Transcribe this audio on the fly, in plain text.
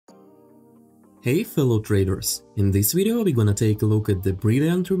Hey fellow traders, in this video we're gonna take a look at the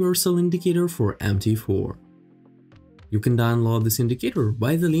brilliant reversal indicator for MT4. You can download this indicator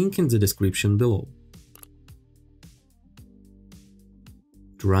by the link in the description below.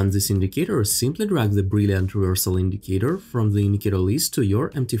 To run this indicator, simply drag the brilliant reversal indicator from the indicator list to your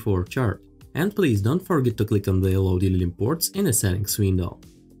MT4 chart. And please don't forget to click on the Allow Delete Imports in the settings window.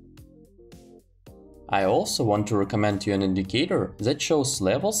 I also want to recommend you an indicator that shows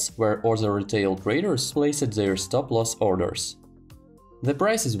levels where other retail traders placed their stop-loss orders. The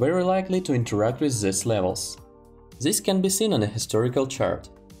price is very likely to interact with these levels. This can be seen on a historical chart.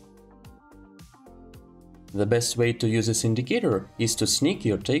 The best way to use this indicator is to sneak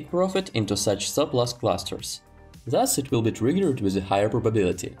your take profit into such stop-loss clusters. Thus it will be triggered with a higher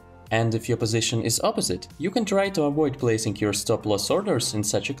probability. And if your position is opposite, you can try to avoid placing your stop-loss orders in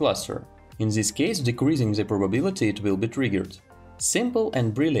such a cluster. In this case, decreasing the probability it will be triggered. Simple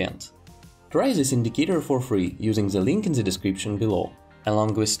and brilliant. Try this indicator for free using the link in the description below.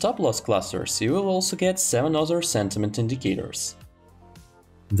 Along with stop-loss clusters, you will also get 7 other sentiment indicators.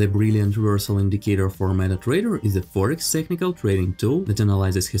 The brilliant reversal indicator for MetaTrader is a forex technical trading tool that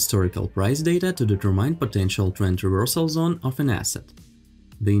analyzes historical price data to determine potential trend reversal zone of an asset.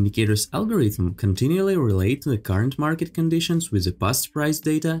 The indicator's algorithm continually relates the current market conditions with the past price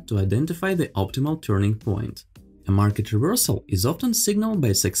data to identify the optimal turning point. A market reversal is often signaled by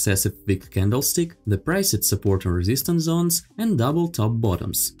a successive wick candlestick, the price at support and resistance zones, and double top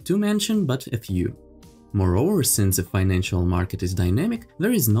bottoms, to mention but a few. Moreover, since the financial market is dynamic,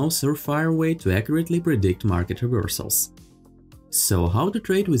 there is no surefire way to accurately predict market reversals. So how to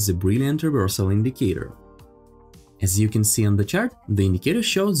trade with the brilliant reversal indicator? As you can see on the chart, the indicator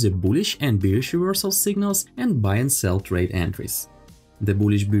shows the bullish and bearish reversal signals and buy and sell trade entries. The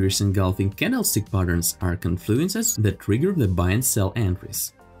bullish-bearish engulfing candlestick patterns are confluences that trigger the buy and sell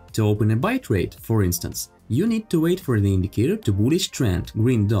entries. To open a buy trade, for instance, you need to wait for the indicator to bullish trend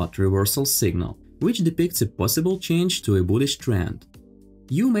green dot reversal signal, which depicts a possible change to a bullish trend.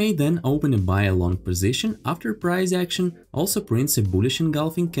 You may then open a buy a long position after price action also prints a bullish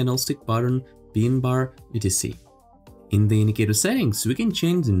engulfing candlestick pattern, pin bar, etc. In the indicator settings, we can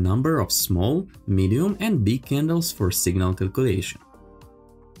change the number of small, medium and big candles for signal calculation.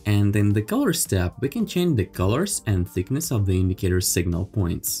 And in the colors tab, we can change the colors and thickness of the indicator signal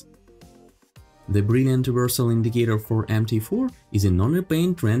points. The brilliant reversal indicator for MT4 is a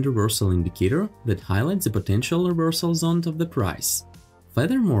non-repaint trend reversal indicator that highlights the potential reversal zone of the price.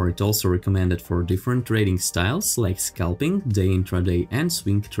 Furthermore, it's also recommended for different trading styles like scalping, day intraday and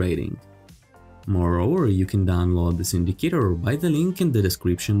swing trading. Moreover, you can download this indicator by the link in the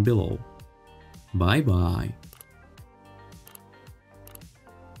description below. Bye bye!